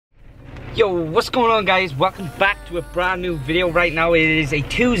Yo, what's going on, guys? Welcome back to a brand new video. Right now it is a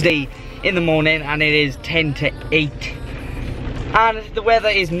Tuesday in the morning and it is 10 to 8 and the weather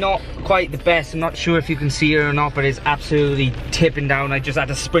is not quite the best. I'm not sure if you can see it or not, but it's absolutely tipping down. I just had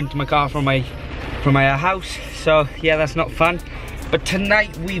to sprint to my car from my house, so yeah, that's not fun. But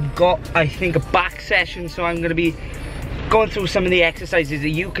tonight we've got, I think, a back session, so I'm going to be going through some of the exercises that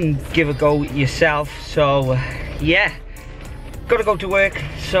you can give a go yourself. So yeah, gotta go to work,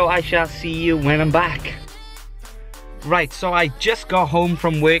 so I shall see you when I'm back. Right, so I just got home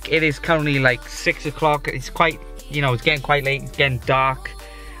from work. It is currently like 6 o'clock. It's quite, you know, it's getting quite late, it's getting dark.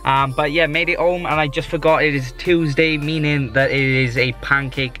 But yeah, made it home and I just forgot it is Tuesday, meaning that it is a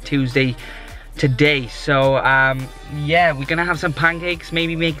Pancake Tuesday today. So yeah, we're gonna have some pancakes,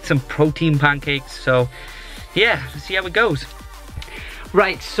 maybe make some protein pancakes. So yeah, let's see how it goes.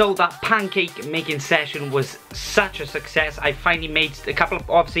 Right, so that pancake making session was such a success. I finally made a couple of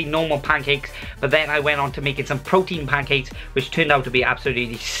obviously normal pancakes, but then I went on to making some protein pancakes, which turned out to be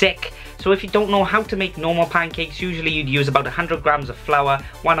absolutely sick. So if you don't know how to make normal pancakes, usually you'd use about 100 grams of flour,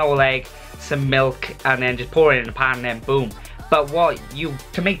 1 whole egg, some milk, and then just pour it in a pan and then boom. But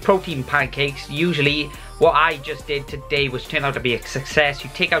to make protein pancakes, usually what I just did today was turned out to be a success. You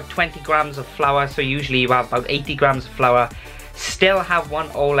take out 20 grams of flour, so usually you have about 80 grams of flour. Still have 1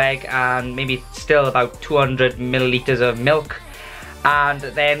 whole egg and maybe still about 200 milliliters of milk, and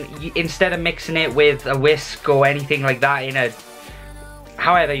then instead of mixing it with a whisk or anything like that,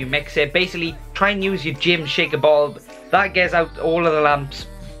 however you mix it, basically try and use your gym shaker ball. That gets out all of the lumps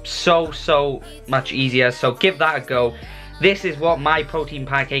so much easier, so give that a go. This is what my protein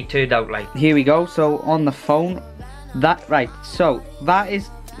pancake turned out like. Here we go. So on the phone, that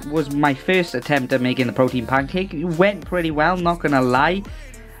was my first attempt at making the protein pancake. It went pretty well, not gonna lie,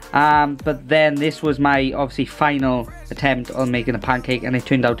 but then this was my obviously final attempt on making a pancake and it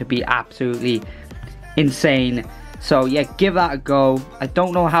turned out to be absolutely insane. So yeah, give that a go. I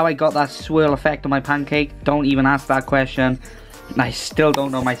don't know how I got that swirl effect on my pancake. Don't even ask that question. I still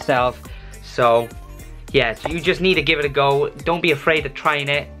don't know myself. So yeah, so you just need to give it a go. Don't be afraid of trying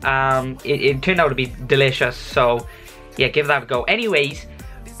it. It turned out to be delicious, so yeah, give that a go. Anyways,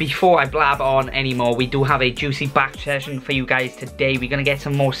 before I blab on anymore, we do have a juicy back session for you guys today. We're gonna get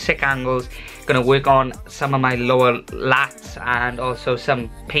some more sick angles, gonna work on some of my lower lats and also some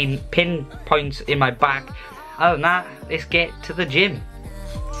pin points in my back. Other than that, let's get to the gym.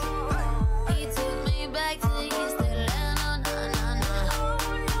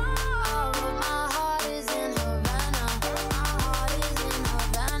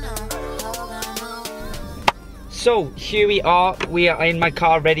 So here we are in my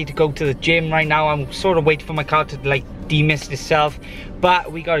car ready to go to the gym right now. I'm sort of waiting for my car to like demist itself,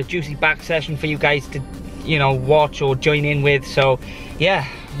 but we got a juicy back session for you guys to, watch or join in with. So yeah,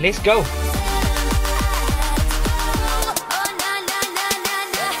 let's go.